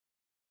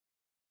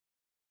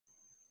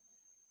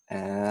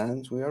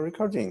And we are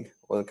recording.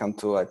 Welcome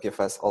to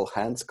IPFS All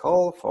Hands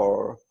call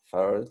for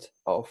 3rd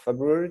of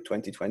February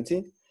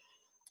 2020.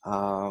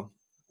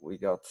 We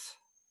got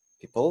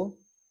people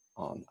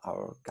on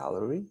our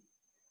gallery.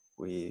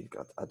 We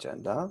got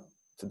agenda.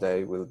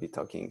 Today we'll be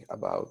talking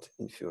about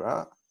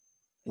Infura's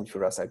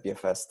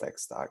IPFS tech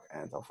stack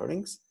and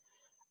offerings.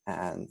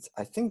 And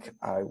I think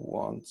I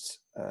won't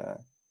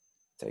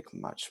take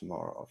much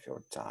more of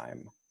your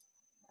time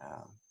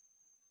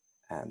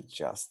and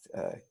just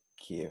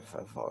give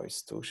a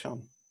voice to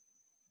Sean.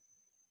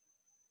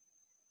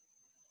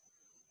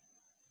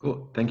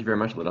 Cool. Thank you very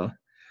much, Liddell.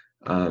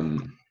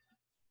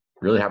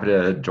 Really happy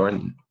to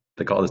join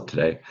the call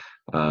today.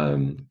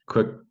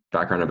 Quick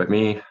background about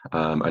me.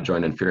 I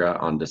joined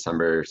Infura on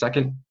December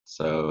 2nd,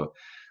 so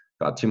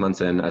about 2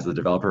 months in as the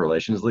developer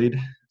relations lead.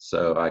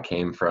 So I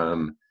came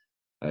from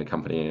a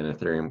company in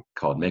Ethereum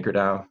called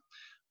MakerDAO,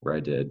 where I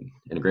did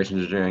integration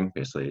engineering,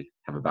 basically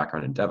have a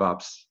background in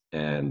DevOps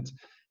and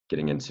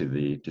getting into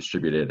the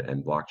distributed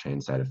and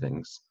blockchain side of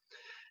things.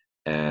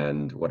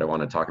 And what I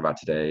want to talk about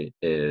today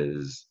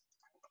is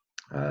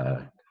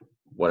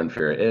what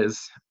Infura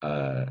is,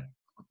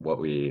 what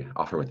we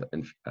offer with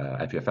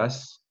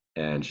IPFS,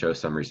 and show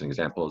some recent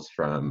examples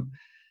from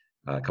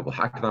a couple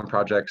hackathon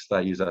projects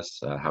that use us,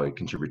 how we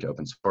contribute to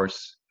open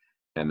source,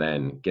 and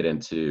then get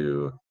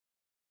into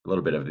a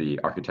little bit of the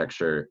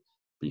architecture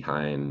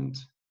behind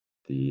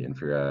the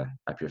Infura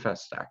IPFS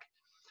stack.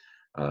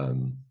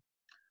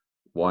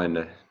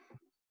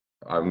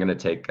 I'm going to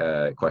take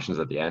questions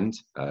at the end.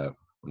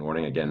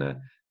 Warning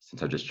again,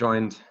 since I just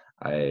joined,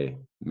 I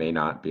may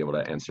not be able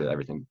to answer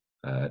everything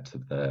to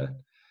the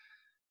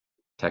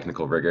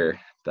technical rigor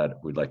that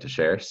we'd like to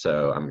share.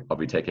 So I'll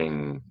be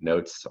taking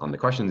notes on the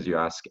questions you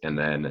ask and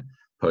then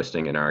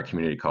posting in our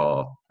community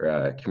call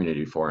or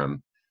community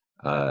forum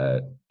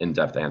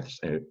in-depth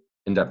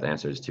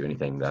answers to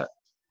anything that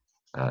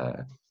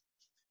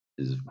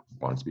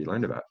wants to be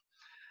learned about.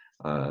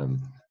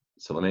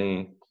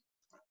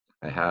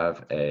 I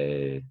have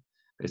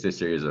basically a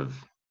series of,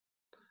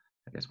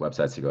 I guess,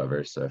 websites to go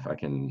over. So if I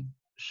can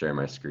share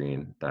my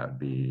screen, that would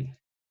be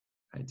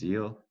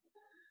ideal.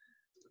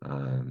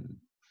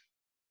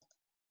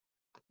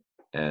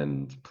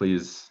 And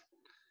please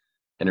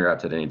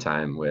interrupt at any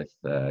time with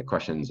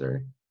questions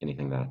or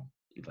anything that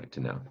you'd like to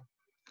know.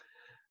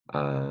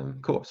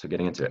 Cool, so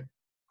getting into it.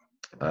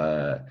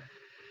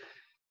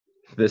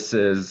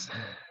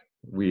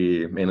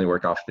 We mainly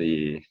work off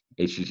the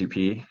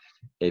HTTP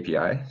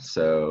API.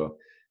 So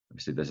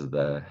obviously this is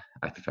the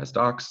IPFS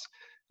docs.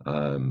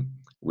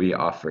 We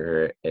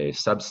offer a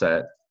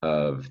subset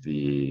of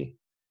the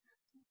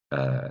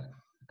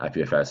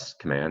IPFS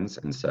commands.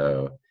 And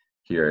so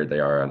here they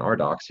are on our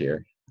docs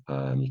here.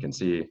 You can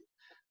see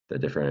the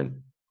different,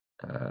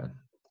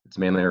 it's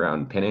mainly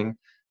around pinning.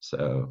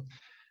 So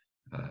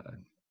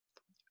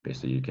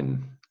basically you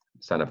can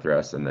sign up through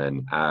us and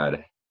then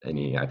add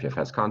any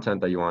IPFS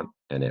content that you want,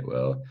 and it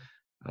will,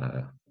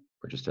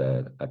 we're just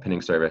a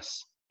pinning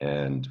service.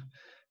 And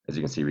as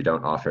you can see, we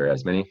don't offer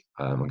as many.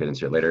 We'll get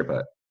into it later,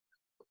 but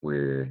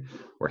we're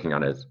working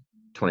on a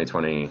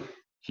 2020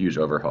 huge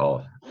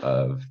overhaul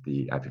of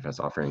the IPFS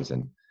offerings,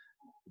 and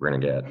we're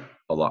going to get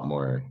a lot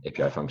more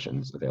API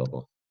functions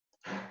available.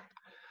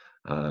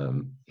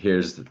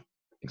 Here's the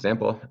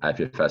example,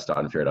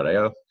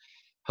 ipfs.infura.io.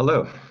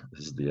 Hello,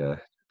 this is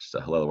just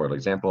a hello world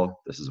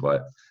example. This is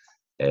what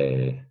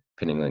a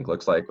pinning link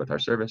looks like with our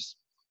service.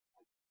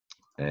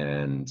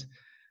 And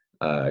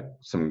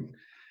some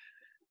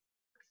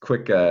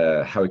quick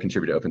how we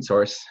contribute to open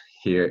source.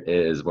 Here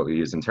is what we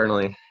use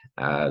internally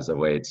as a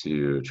way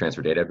to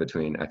transfer data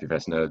between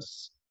IPFS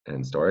nodes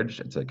and storage.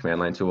 It's a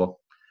command line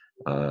tool.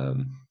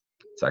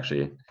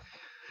 It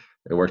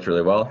worked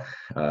really well.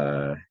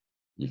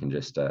 You can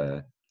just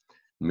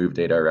move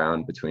data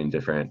around between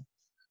different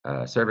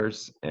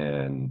servers,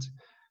 and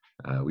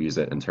we use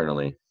it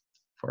internally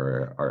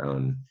for our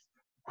own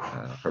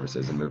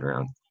purposes and move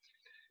around.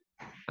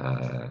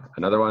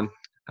 Another one,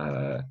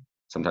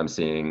 sometimes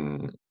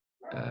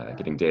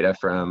getting data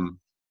from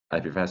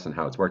IPFS and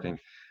how it's working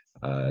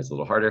is a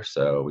little harder.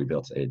 So we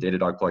built a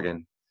Datadog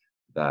plugin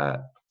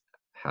that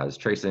has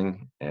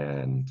tracing,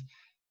 and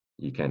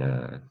you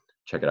can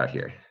check it out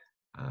here.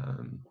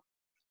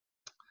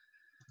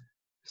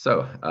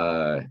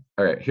 All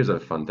right, here's a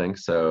fun thing.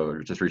 So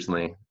just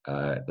recently,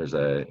 there's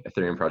a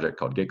Ethereum project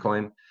called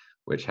Gitcoin,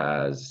 which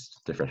has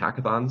different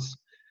hackathons.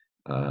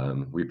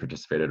 We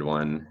participated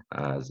one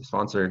as a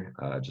sponsor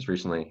just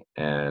recently,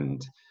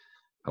 and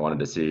I wanted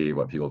to see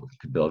what people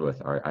could build with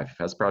our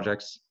IPFS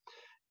projects.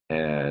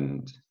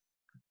 And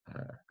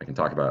I can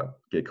talk about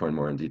Gitcoin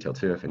more in detail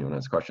too if anyone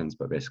has questions,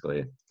 but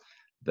basically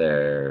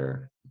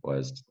there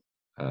was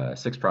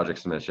 6 project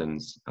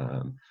submissions,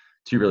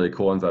 2 really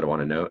cool ones that I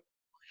want to note.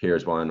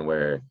 Here's one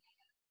where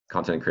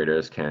content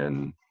creators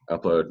can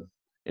upload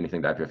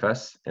anything to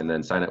IPFS and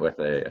then sign it with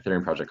a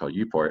Ethereum project called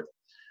Uport,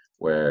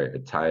 where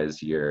it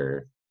ties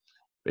your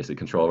basically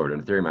control over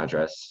an Ethereum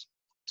address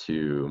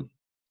to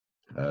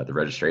the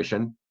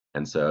registration.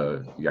 And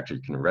so you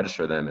actually can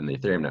register them in the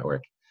Ethereum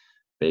network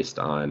based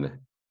on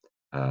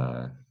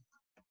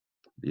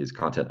these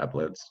content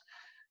uploads.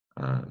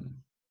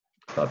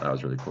 Thought that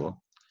was really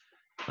cool.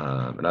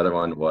 Another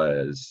one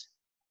was,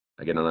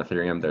 again, on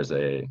Ethereum, there's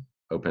a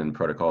open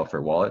protocol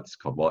for wallets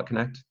called Wallet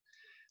Connect.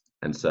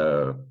 And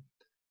so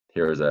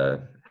here was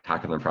a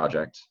hackathon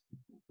project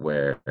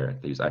where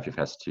they use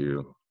IPFS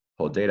to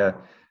hold data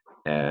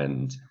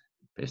and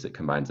basically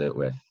combines it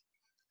with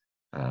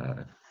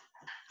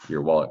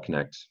your Wallet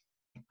Connect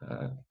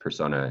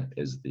persona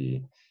is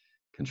the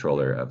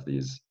controller of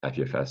these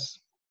IPFS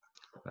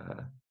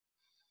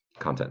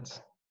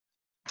contents.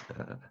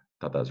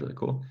 Thought that was really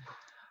cool.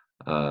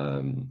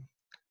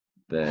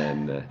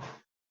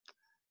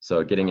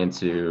 So getting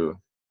into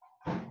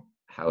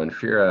how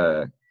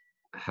Infura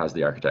has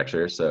the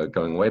architecture. So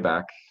going way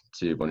back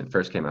to when it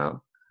first came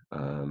out,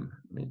 let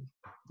me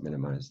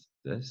minimize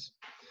this.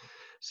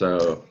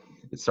 So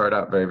it started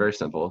out very, very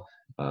simple.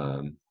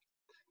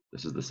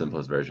 This is the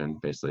simplest version.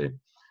 Basically,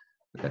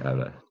 we have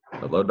a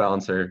load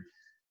balancer.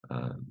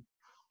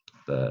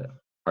 The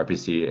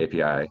RPC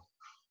API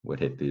would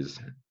hit these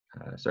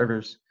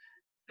servers,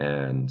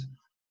 and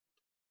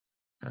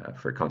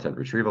for content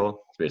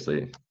retrieval, it's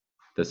basically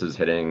this is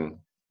hitting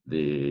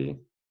the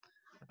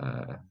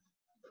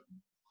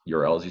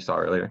URLs you saw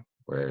earlier,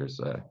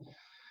 whereas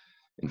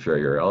Infura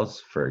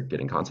URLs for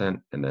getting content,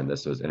 and then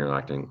this was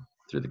interacting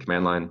through the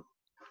command line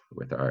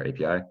with our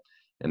API,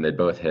 and they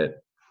both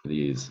hit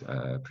these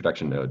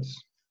production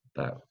nodes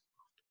that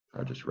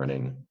are just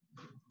running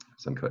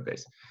some code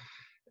base.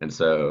 And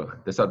so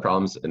this had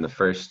problems in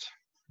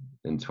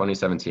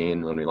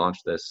 2017 when we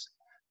launched this.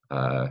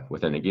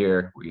 Within a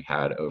year, we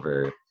had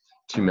over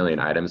 2 million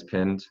items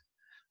pinned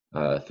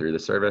through the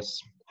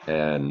service,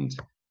 and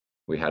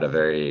we had a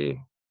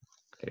very,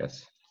 I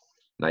guess,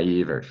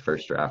 naive or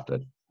first draft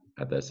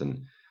at this,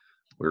 and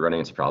we were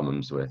running into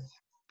problems with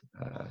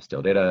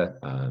stale data.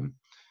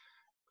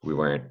 We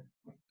weren't,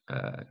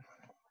 I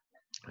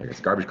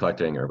guess, garbage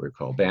collecting, or we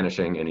call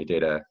banishing any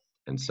data.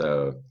 And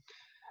so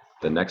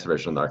the next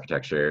version of the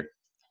architecture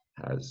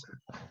has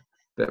a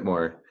bit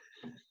more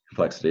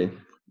complexity.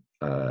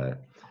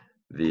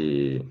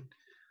 The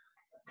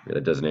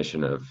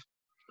designation of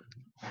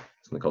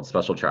something called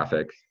special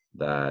traffic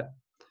that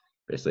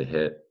basically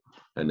hit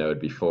a node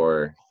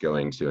before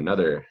going to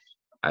another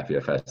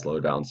IPFS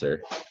load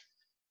balancer.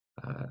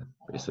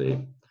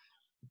 Basically,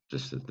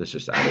 this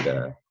just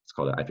added it's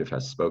called an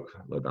IPFS spoke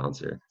load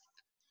balancer.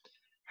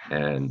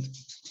 And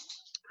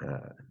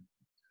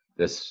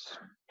this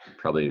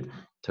probably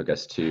took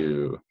us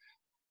to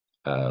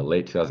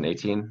late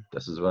 2018.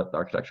 This is what the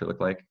architecture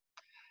looked like.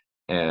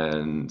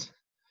 And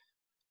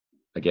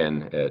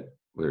again,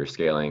 we were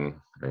scaling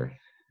or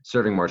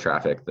serving more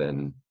traffic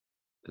than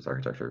this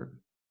architecture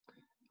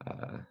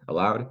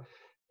allowed.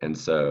 And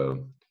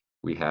so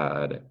we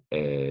had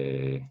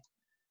a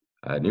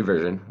new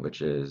version,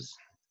 which is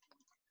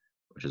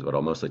what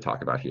I'll mostly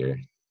talk about here.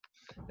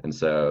 And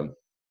so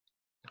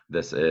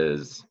this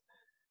is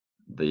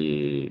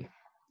the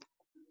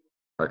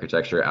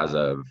architecture as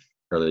of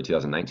early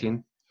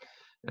 2019.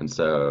 And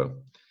so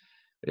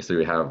basically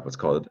we have what's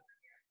called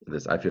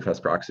this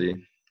IPFS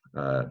proxy,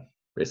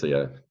 basically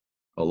a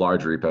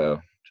large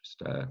repo,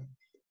 just a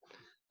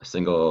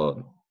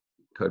single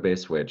code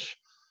base which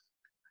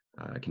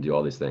can do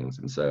all these things.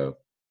 And so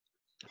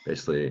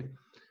basically,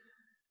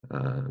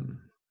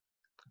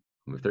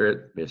 move through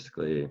it.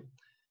 Basically,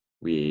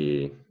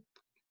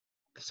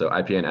 so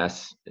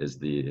IPNS is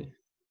the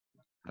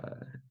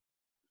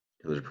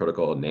there's a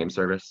protocol name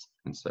service,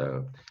 and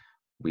so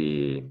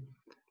we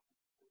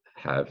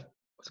have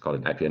what's called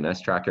an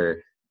IPNS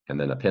tracker and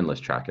then a pin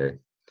list tracker.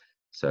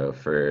 So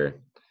for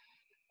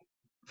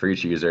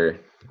each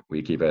user,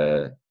 we keep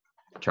a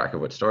track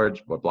of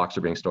what blocks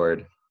are being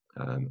stored,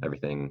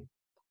 everything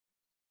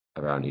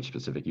around each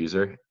specific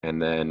user. And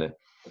then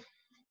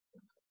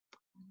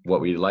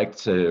what we like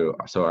to,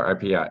 so our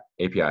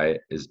API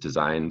is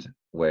designed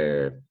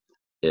where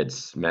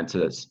it's meant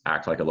to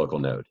act like a local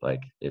node.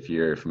 Like if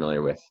you're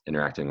familiar with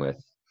interacting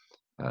with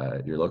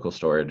your local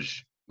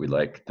storage, we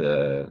like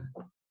the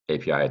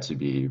API to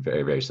be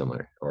very, very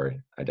similar or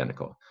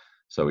identical.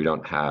 So we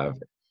don't have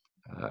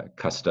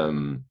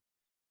custom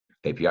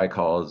API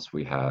calls.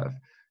 We have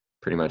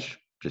pretty much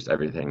just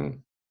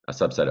everything, a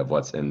subset of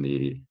what's in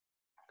the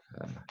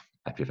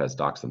IPFS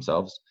docs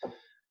themselves.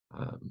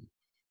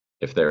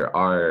 If there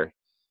are,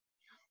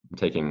 I'm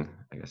taking,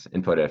 I guess,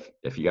 input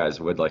if you guys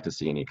would like to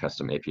see any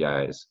custom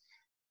APIs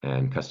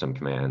and custom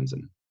commands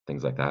and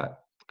things like that,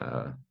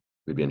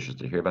 we'd be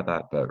interested to hear about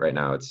that. But right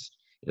now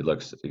it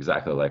looks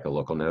exactly like a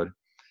local node.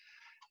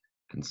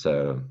 And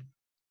so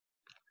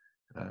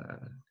I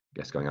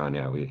guess going on,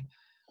 yeah,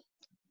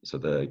 so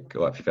the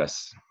Go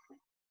IPFS,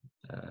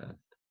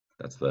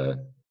 that's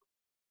the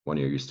one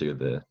you're used to,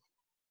 the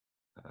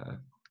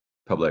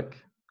public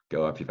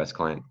Go IPFS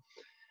client.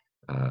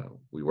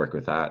 We work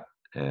with that,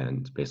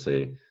 and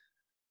basically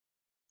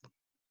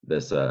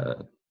this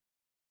mono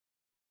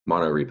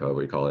repo,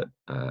 we call it,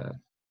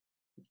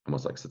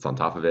 almost like sits on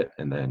top of it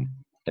and then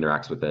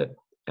interacts with it.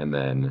 And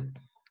then,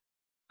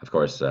 of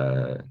course,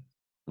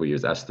 we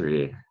use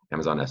S3,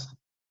 Amazon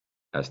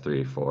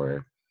S3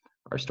 for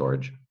our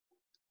storage.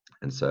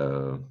 And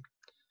so,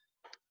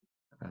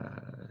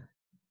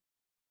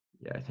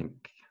 yeah, I think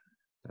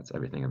that's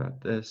everything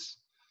about this.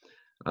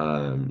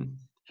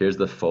 Here's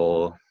the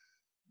full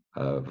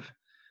of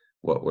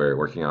what we're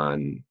working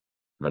on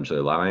eventually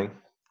allowing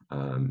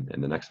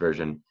in the next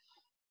version.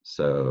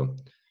 So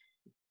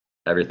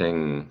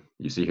everything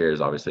you see here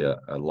is obviously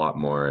a lot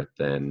more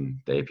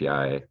than the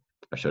API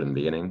I showed in the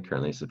beginning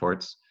currently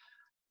supports,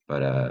 but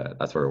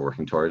that's what we're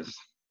working towards.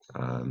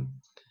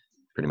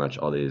 Pretty much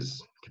all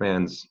these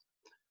commands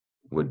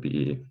would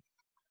be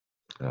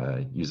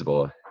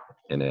usable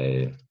in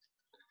a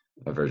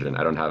version.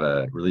 I don't have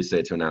a release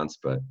date to announce,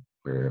 but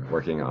we're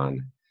working on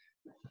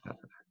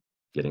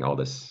getting all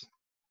this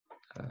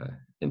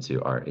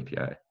into our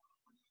API.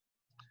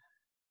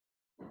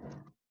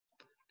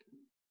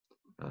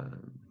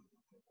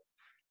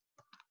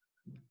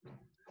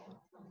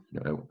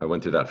 I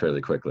went through that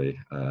fairly quickly.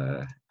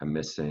 I'm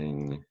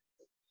missing,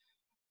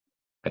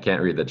 I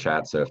can't read the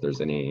chat, so if there's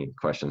any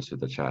questions through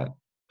the chat,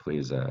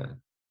 please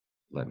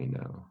let me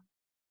know.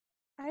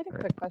 I had a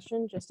quick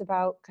question just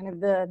about kind of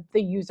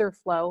the user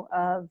flow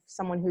of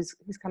someone who's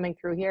coming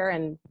through here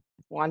and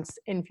wants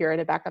Infura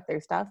to back up their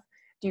stuff.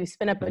 Do you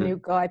spin up a new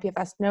Go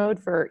IPFS node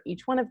for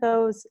each one of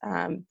those?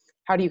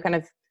 How do you kind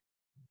of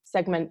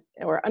segment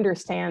or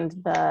understand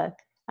the,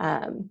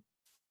 I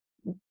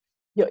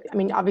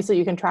mean, obviously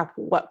you can track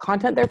what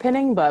content they're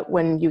pinning, but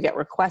when you get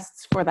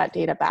requests for that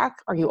data back,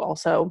 are you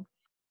also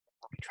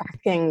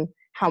tracking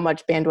how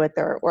much bandwidth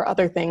or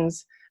other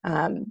things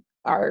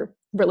are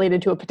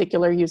related to a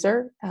particular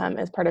user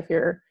as part of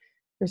your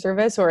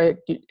service, or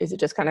is it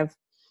just kind of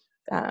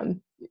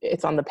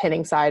it's on the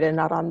pinning side and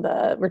not on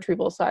the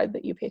retrieval side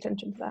that you pay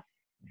attention to that?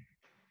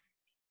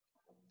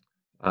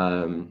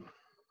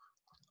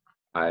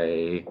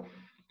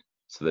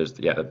 So there's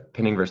the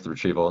pinning versus the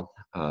retrieval.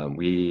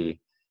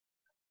 We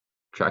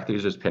track the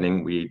user's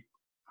pinning.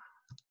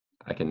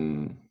 I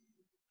can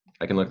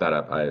look that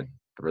up. I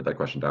wrote that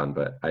question down,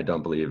 but I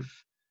don't believe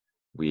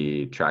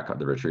we track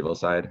the retrieval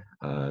side.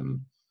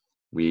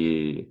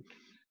 We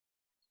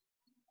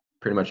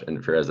pretty much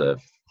Infura as a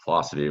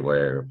philosophy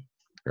where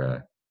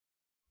a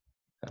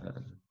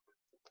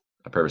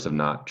purpose of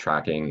not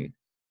tracking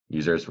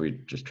users, we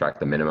just track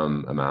the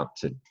minimum amount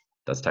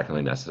that's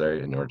technically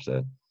necessary in order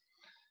to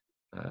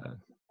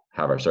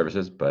have our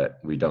services, but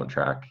we don't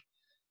track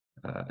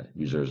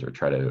users or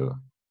try to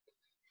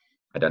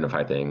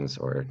identify things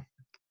or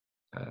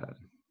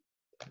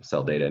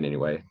sell data in any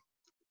way.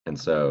 And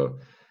so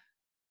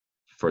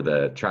for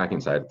the tracking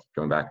side,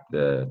 going back,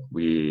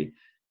 we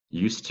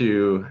used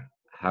to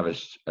have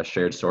a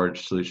shared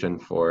storage solution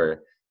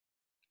for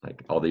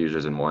like all the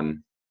users in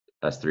one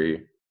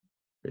S3,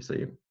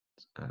 basically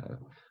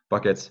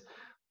buckets,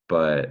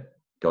 but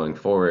going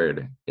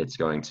forward, it's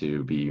going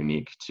to be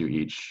unique to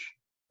each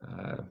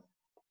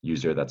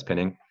user that's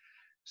pinning.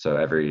 So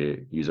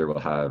every user will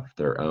have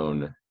their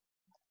own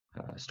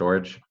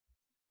storage.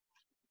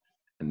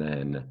 And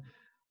then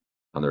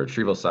on the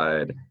retrieval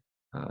side,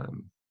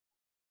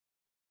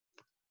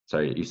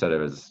 sorry, you said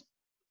was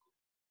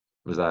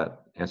that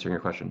answering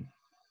your question?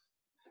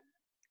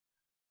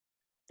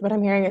 What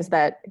I'm hearing is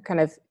that kind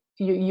of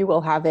you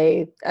will have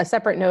a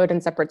separate node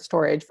and separate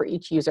storage for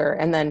each user.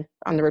 And then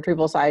on the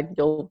retrieval side,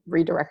 you'll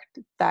redirect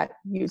that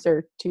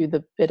user to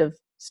the bit of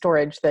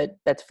storage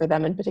that's for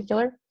them in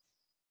particular.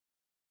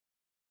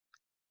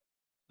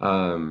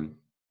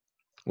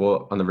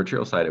 Well, on the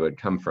retrieval side, it would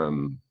come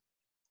from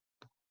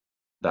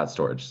that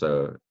storage.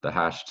 So the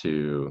hash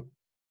to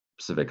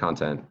specific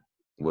content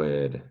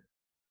would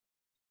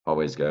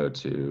always go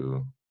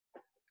to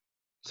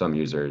some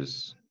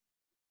user's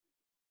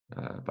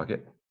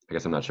bucket. I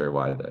guess I'm not sure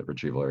why the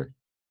retrieval or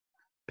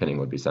pinning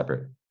would be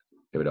separate.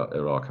 It would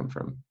all come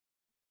from.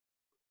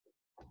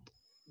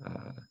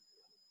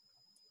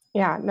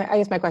 Yeah, I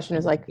guess my question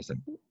is like,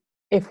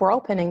 if we're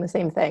all pinning the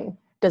same thing,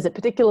 does it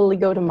particularly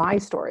go to my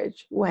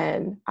storage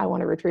when I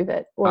want to retrieve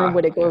it, or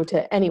would it go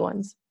to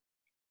anyone's?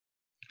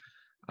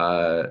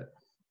 There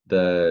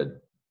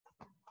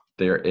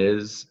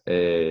is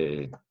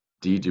a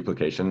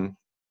deduplication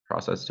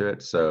process to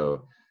it.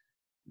 So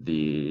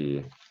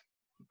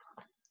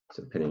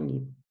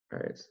pinning, all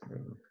right.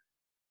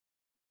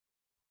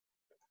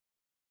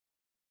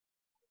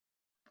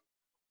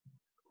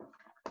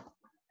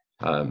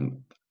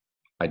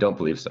 I don't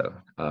believe so.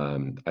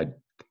 I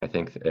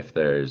think if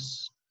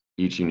there's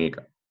each unique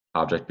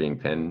object being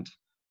pinned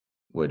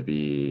would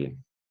be,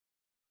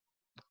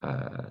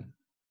 I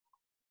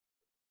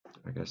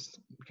guess,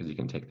 because you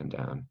can take them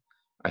down.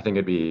 I think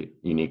it'd be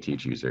unique to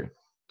each user.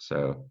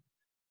 So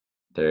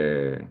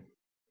it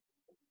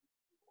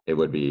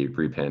would be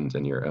repinned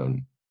in your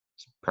own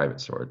private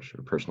storage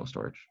or personal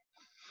storage.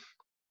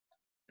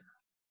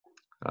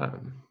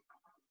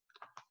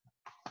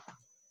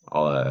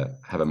 I'll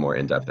have a more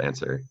in-depth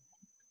answer.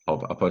 I'll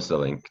post a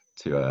link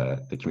to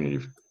the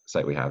community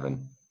site we have,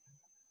 and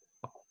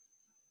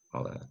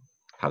I'll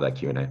have that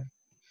Q&A.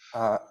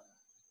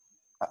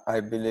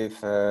 I believe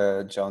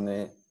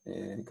Johnny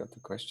got the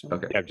question.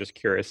 Okay. Yeah, I'm just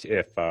curious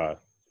if the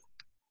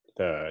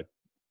the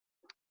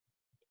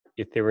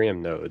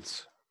Ethereum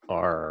nodes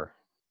are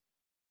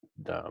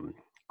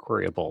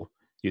queryable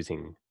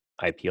using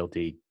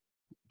IPLD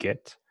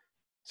Git.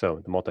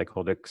 So the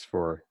multi-codecs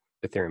for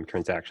Ethereum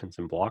transactions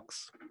and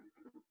blocks,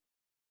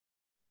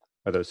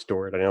 are those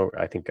stored?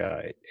 I think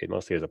it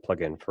mostly is a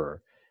plugin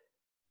for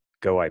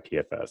Go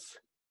IPFS.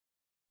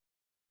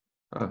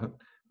 I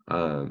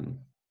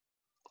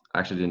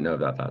actually didn't know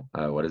about that.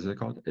 What is it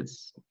called?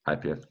 It's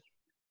IPF.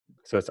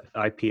 So it's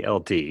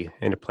IPLD,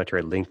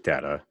 interplanetary link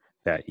data,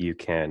 that you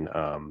can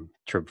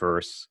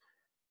traverse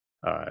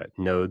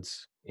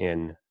nodes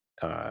in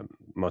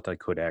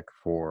multi-codec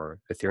for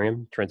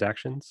Ethereum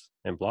transactions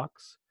and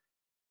blocks.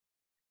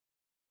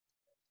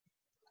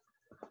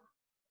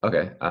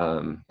 Okay,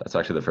 that's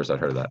actually the first I've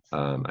heard of that.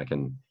 I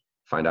can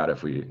find out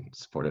if we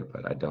support it,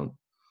 but I don't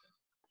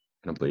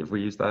believe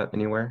we use that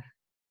anywhere.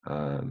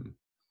 And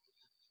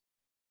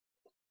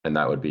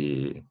that would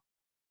be,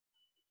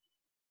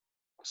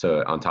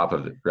 so on top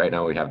of, right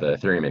now we have the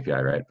Ethereum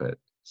API, right? But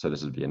so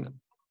this would be an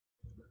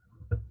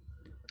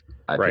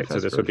IPFS right, so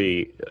this version. would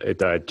be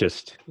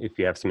just if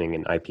you have something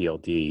in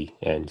IPLD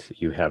and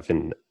you have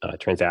a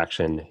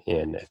transaction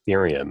in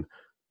Ethereum,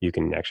 you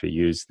can actually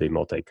use the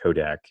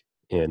multi-codec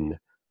in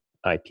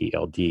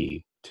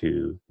IPLD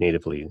to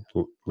natively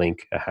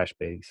link a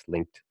hash-based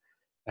linked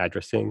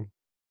addressing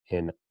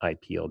in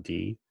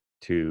IPLD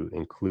to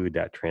include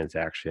that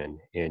transaction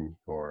in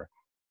your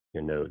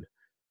node.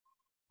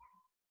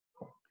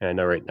 And I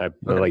know, right,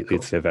 Okay, cool.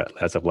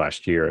 as of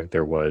last year,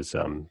 there was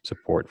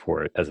support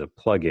for it as a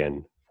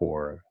plugin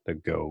for the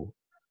Go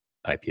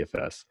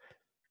IPFS,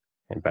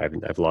 and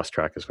I've lost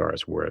track as far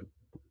as where it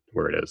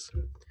is.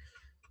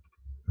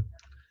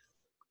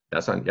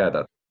 That's not,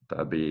 yeah,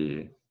 that'd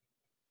be,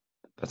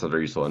 that's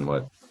very useful in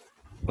what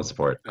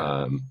support.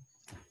 And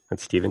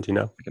Steven, do you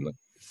know? I can look.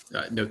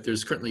 No,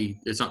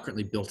 it's not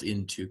currently built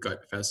into Go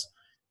IPFS.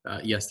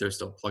 Yes, there's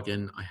still a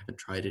plugin. I haven't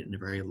tried it in a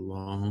very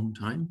long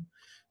time.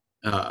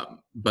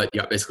 But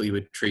yeah, basically you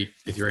would treat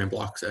Ethereum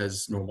blocks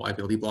as normal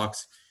IPLD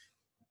blocks.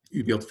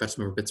 You'd be able to fetch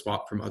them over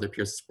BitSwap from other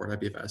peers that support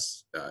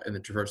IPFS and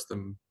then traverse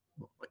them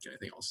like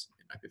anything else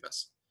in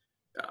IPFS.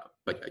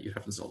 But yeah, you'd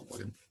have to install the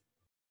plugin.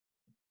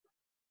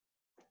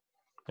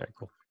 Very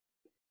cool.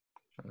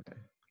 Okay.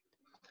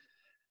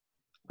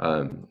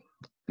 And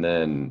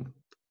then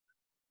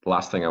the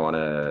last thing I want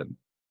to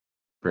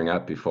bring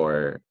up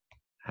before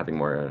having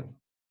more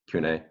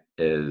Q&A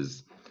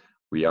is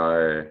we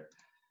are,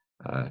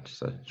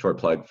 just a short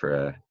plug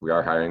for, we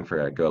are hiring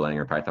for a Golang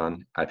or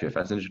Python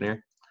IPFS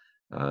engineer.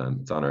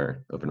 It's on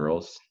our open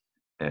roles.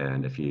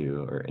 And if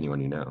you or anyone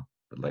you know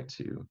would like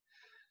to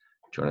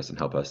join us and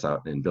help us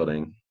out in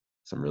building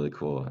some really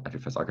cool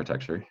IPFS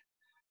architecture,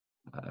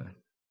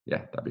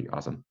 yeah, that'd be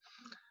awesome.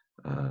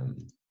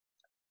 And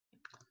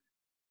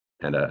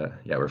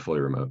yeah, we're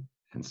fully remote.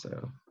 And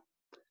so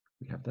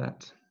we have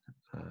that.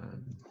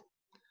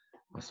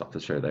 I'll stop the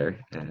share there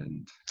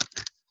and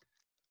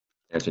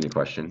answer any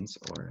questions,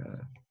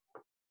 or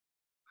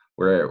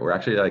we're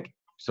actually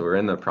so we're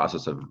in the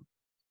process of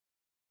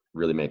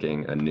really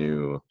making a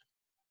new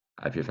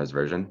IPFS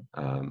version.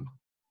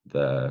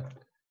 The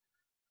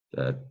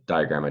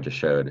diagram I just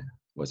showed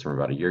was from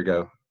about a year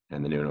ago,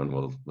 and the new one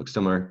will look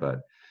similar,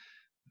 but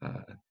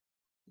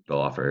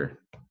it'll offer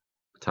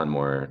a ton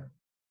more,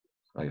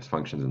 I guess,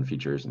 functions and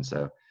features. And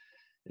so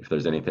if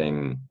there's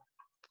anything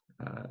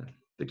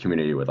the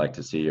community would like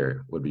to see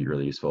or would be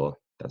really useful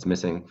that's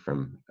missing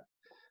from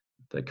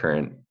the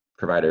current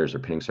providers or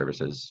pinning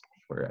services,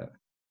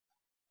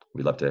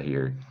 we'd love to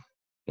hear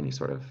any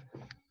sort of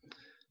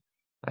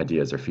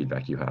ideas or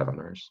feedback you have on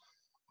ours.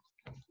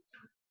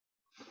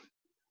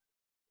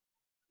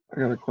 I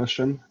got a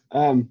question.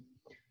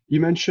 You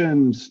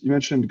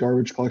mentioned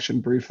garbage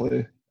collection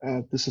briefly.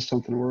 This is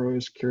something we're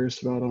always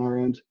curious about on our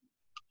end.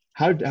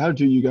 How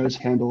do you guys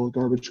handle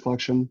garbage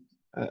collection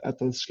at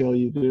the scale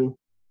you do?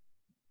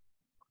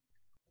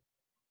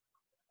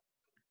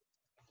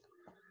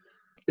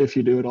 If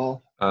you do at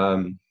all?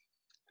 So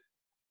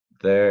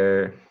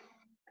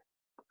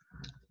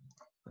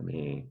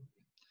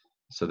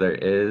there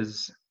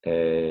is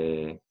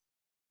it's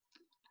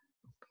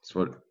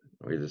what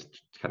we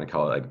just kind of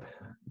call it, like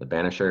the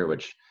banisher,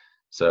 which,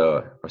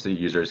 so obviously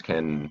users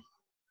can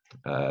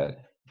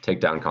take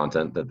down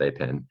content that they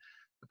pin.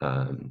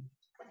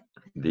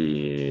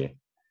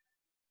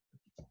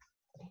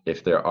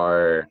 If there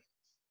are,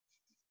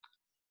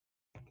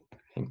 I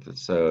think that,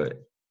 so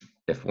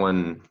if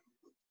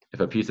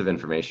a piece of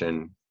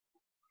information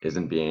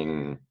isn't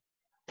being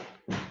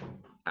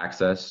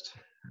accessed,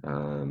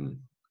 I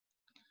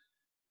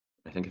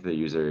think if the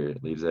user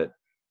leaves it,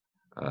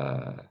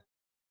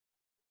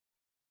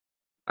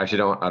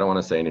 actually I don't want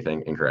to say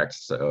anything incorrect,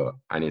 so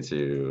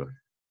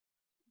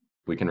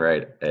we can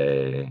write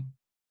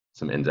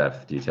some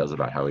in-depth details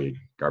about how we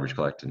garbage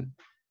collect and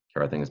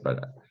care about things,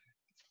 but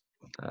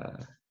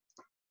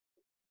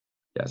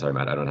yeah, sorry,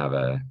 Matt, I don't have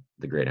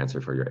the great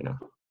answer for you right now.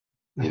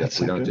 We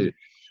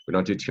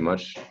don't do too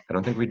much. I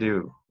don't think we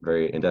do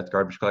very in-depth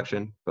garbage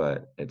collection,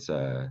 but it's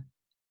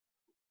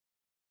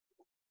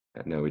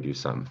No, we do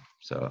some.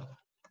 So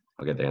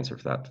I'll get the answer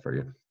for that for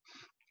you.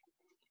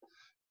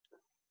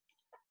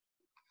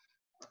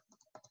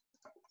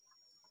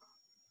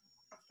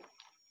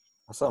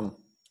 Awesome.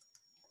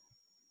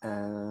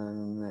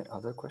 Any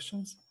other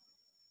questions?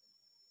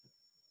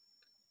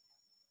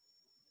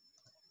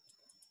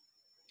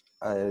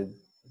 I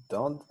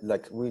don't,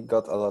 like, we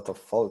got a lot of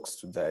folks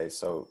today,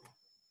 so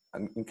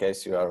in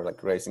case you are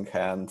like raising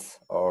hand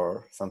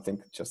or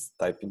something, just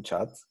type in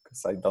chat,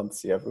 because I don't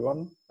see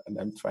everyone and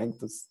I'm trying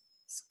to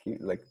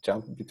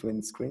jump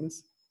between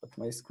screens, but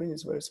my screen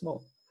is very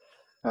small.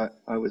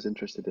 I was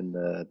interested in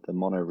the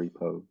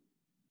monorepo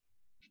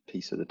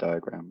piece of the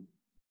diagram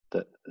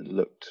that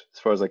looked, as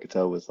far as I could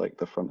tell, was like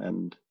the front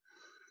end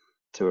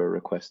to a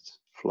request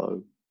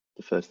flow.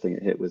 The first thing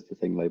it hit was the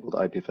thing labeled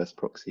IPFS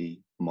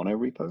proxy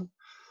monorepo.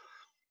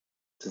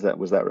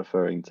 Was that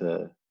referring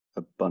to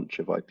a bunch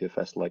of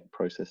IPFS-like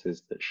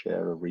processes that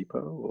share a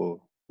repo,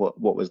 or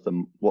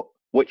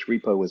which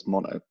repo was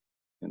mono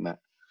in that?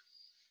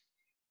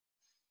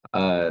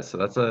 So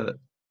that's a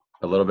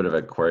little bit of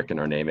a quirk in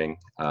our naming.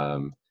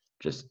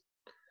 It's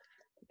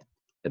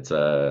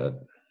I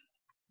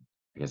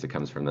guess it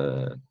comes from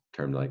the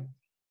term like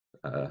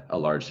a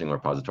large single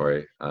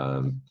repository.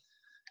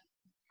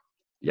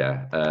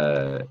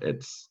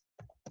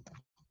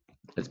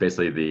 It's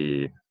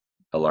basically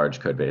a large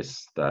code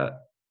base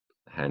that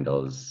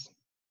handles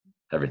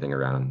everything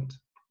around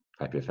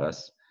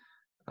IPFS.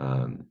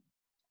 I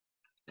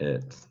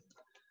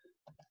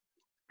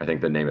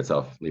think the name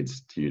itself leads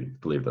to you to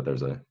believe that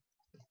there's a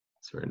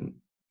certain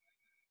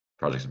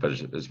project, but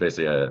it's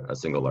basically a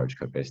single large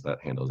code base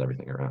that handles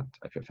everything around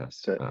IPFS.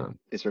 So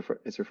it's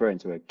referring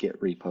to a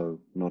Git repo,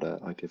 not a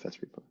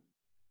IPFS repo,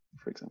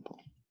 for example.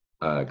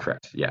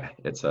 Correct. Yeah,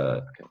 it's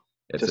a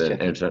Okay.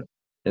 it's an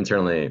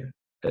internally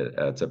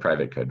it's a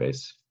private code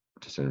base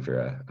just in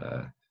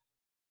Infura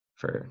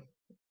for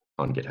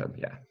on GitHub.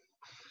 Yeah.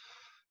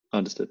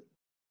 Understood.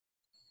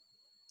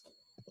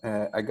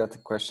 I got a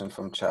question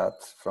from chat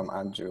from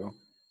Andrew.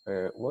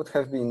 What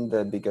have been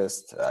the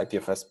biggest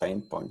IPFS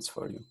pain points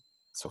for you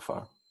so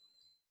far?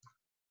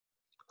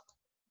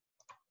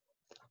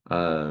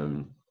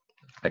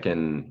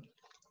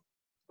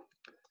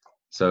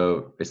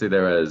 So basically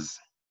there was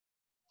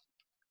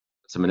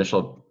some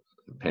initial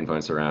pain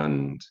points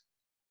around,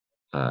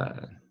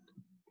 so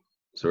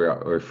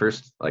we're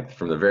first, like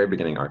from the very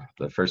beginning,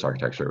 the first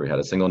architecture, we had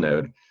a single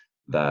node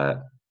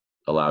that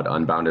allowed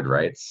unbounded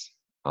writes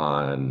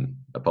on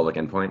a public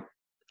endpoint.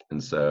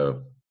 And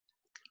so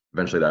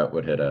eventually that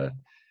would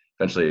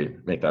eventually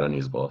make that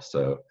unusable.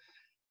 So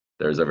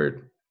there's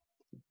over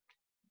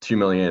 2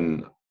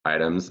 million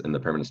items in the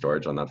permanent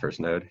storage on that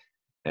first node.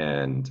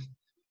 And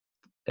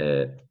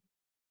it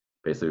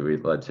basically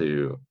led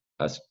to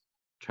us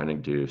trying to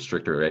do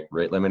stricter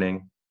rate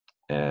limiting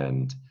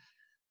and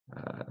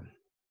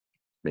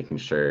making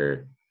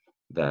sure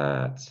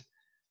that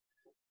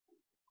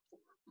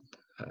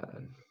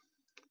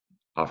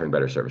offering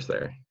better service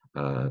there.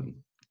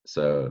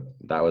 So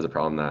that was a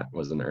problem that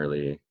was an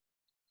early,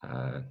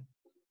 a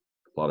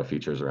lot of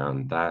features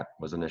around that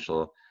was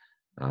initial.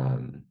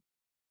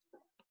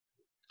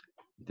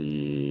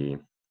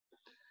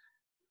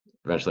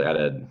 Eventually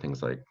added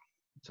things like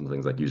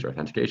user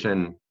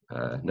authentication,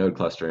 node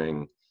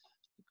clustering,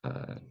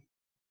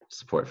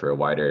 support for a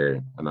wider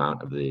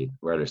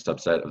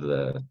subset of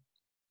the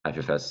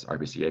IPFS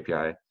RPC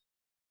API.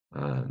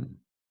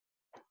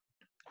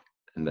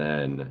 And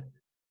then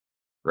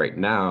right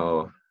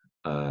now,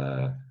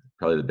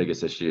 probably the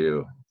biggest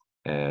issue,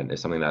 and is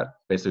something that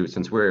basically,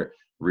 since we're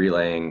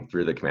relaying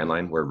through the command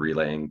line, we're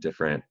relaying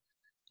different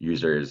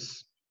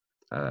users'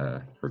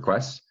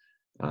 requests.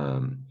 I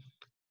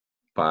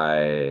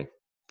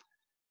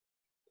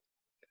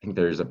think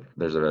there's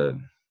a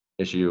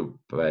issue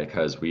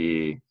because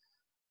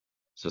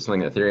so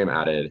something that Ethereum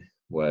added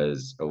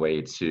was a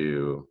way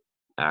to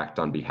act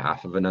on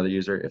behalf of another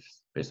user, if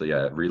basically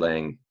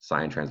relaying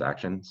signed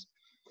transactions.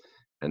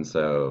 And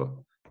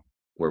so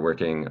we're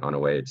working on a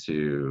way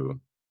to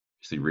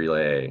basically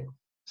relay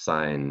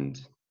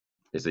signed,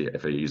 basically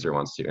if a user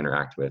wants to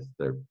interact with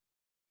their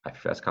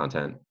IPFS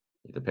content,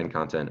 either pin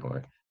content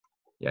or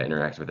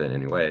interact with it in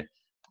any way.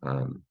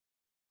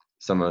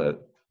 Some of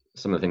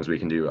the things we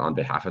can do on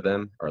behalf of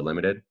them are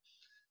limited.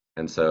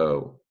 And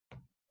so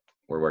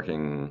we're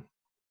working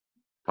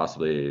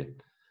possibly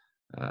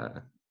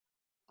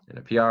in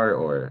a PR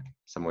or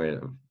some way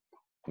of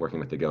working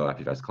with the Go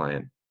IPFS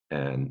client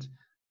and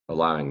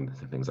allowing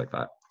things like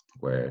that,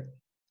 where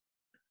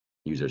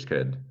users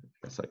could,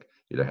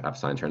 either have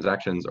signed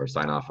transactions or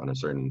sign off on a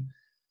certain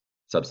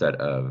subset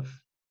of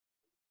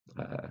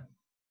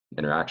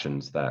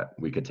interactions that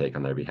we could take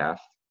on their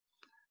behalf.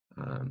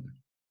 And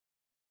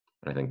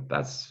I think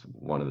that's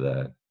one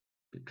of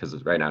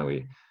because right now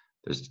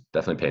there's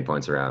definitely pain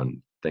points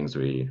around things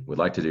we would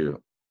like to do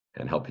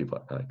and help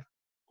people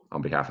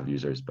on behalf of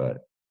users, but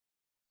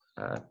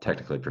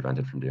technically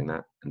prevented from doing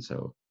that. And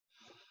so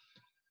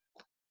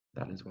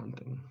that is one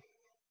thing.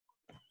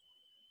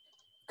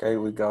 Okay,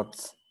 we got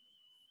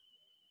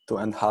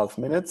 2.5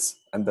 minutes,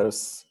 and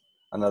there's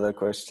another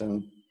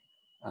question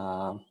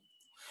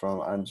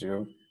from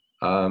Andrew.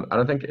 I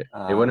don't think it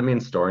wouldn't mean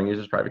storing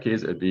users' private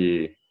keys. It'd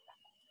be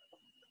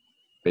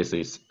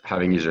basically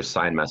having users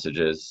sign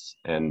messages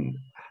and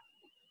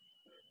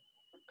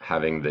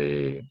having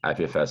the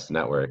IPFS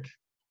network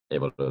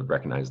able to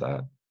recognize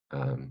that.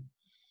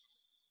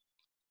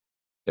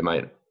 It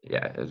might,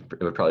 yeah, it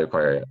would probably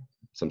require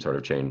some sort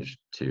of change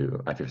to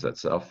IPFS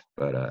itself,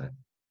 but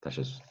that's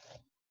just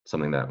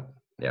something that,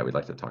 yeah, we'd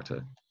like to talk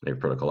to maybe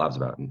Protocol Labs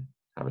about and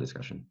have a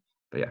discussion.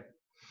 But yeah.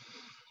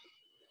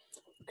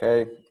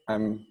 Okay,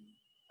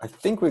 I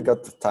think we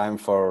got the time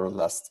for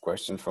last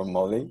question from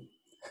Molly.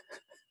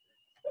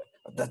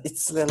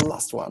 It's the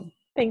last one.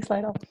 Thanks,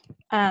 Lytle.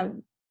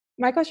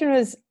 My question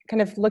was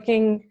kind of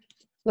looking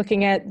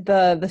at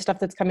the stuff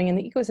that's coming in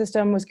the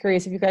ecosystem. Was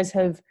curious if you guys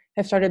have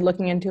started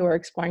looking into or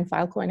exploring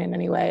Filecoin in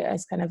any way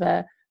as kind of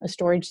a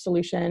storage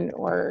solution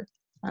or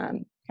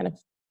kind of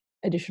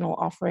additional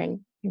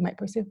offering you might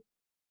pursue.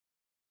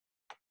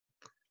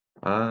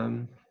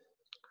 I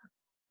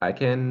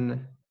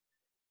can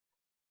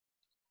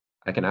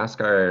ask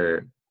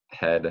our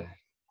head,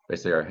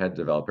 basically our head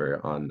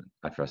developer on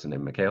IPFS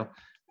named Mikhail.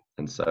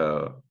 And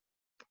so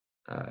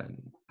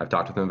I've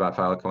talked with him about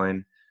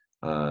Filecoin.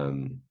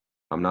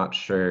 I'm not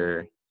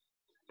sure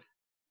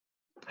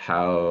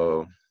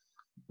how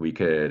we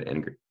could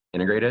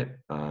integrate it.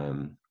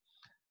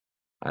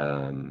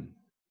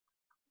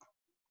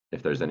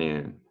 If there's any,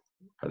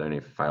 are there any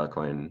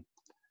Filecoin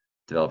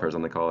developers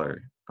on the call,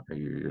 or are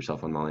you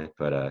yourself on, Molly?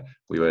 But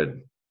we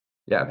would,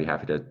 yeah, be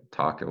happy to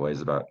talk in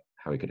ways about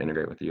how we could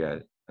integrate with you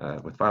guys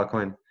with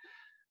Filecoin.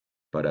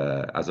 But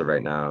as of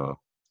right now,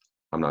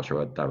 I'm not sure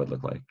what that would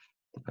look like.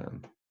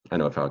 I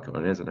know what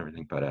Filecoin is and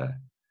everything, but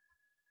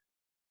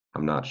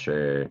I'm not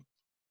sure.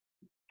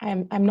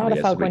 I'm not a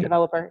Filecoin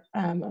developer.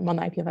 I'm on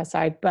the IPFS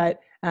side, but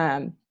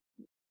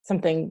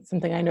something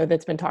I know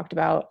that's been talked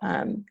about,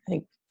 I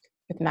think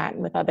with Matt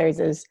and with others,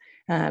 is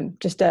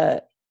just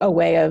a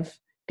way of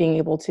being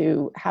able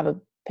to have a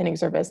pinning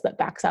service that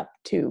backs up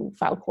to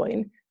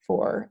Filecoin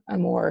for a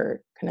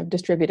more kind of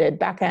distributed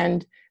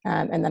backend,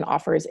 and then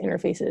offers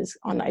interfaces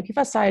on the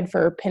IPFS side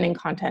for pinning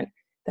content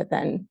that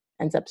then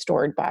ends up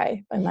stored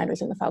by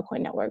miners in the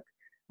Filecoin network.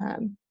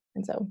 And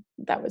so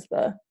that was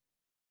the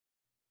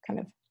kind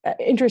of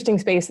interesting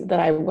space that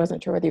I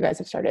wasn't sure whether you guys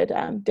have started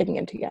digging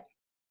into yet.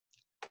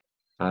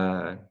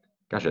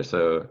 Gotcha.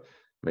 So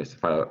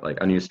basically, like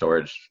unused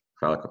storage,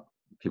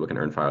 people can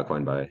earn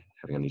Filecoin by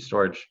having unused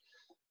storage.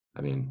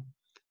 I mean,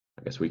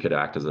 I guess we could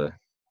act as a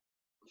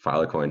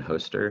Filecoin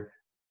hoster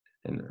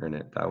and earn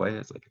it that way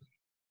as like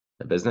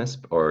a business,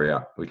 or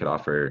yeah, we could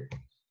offer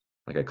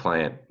like a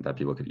client that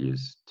people could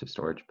use to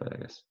storage. But I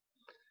guess,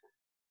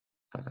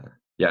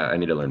 yeah, I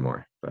need to learn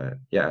more. But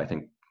yeah, I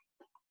think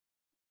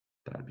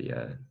that'd be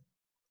a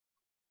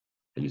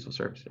useful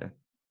service. Yeah.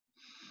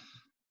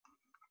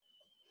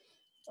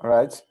 All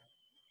right.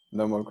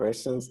 No more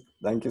questions.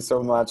 Thank you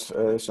so much,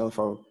 Sean,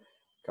 for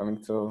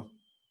coming to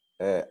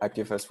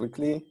IPFS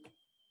Weekly,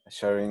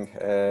 sharing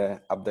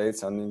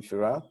updates on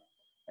Infura,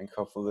 and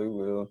hopefully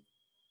we'll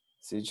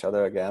see each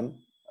other again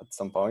at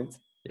some point.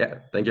 Yeah,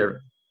 thank you.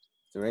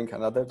 During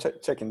another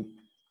check-in.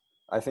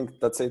 I think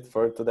that's it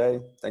for today.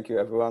 Thank you,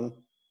 everyone.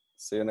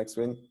 See you next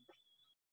week.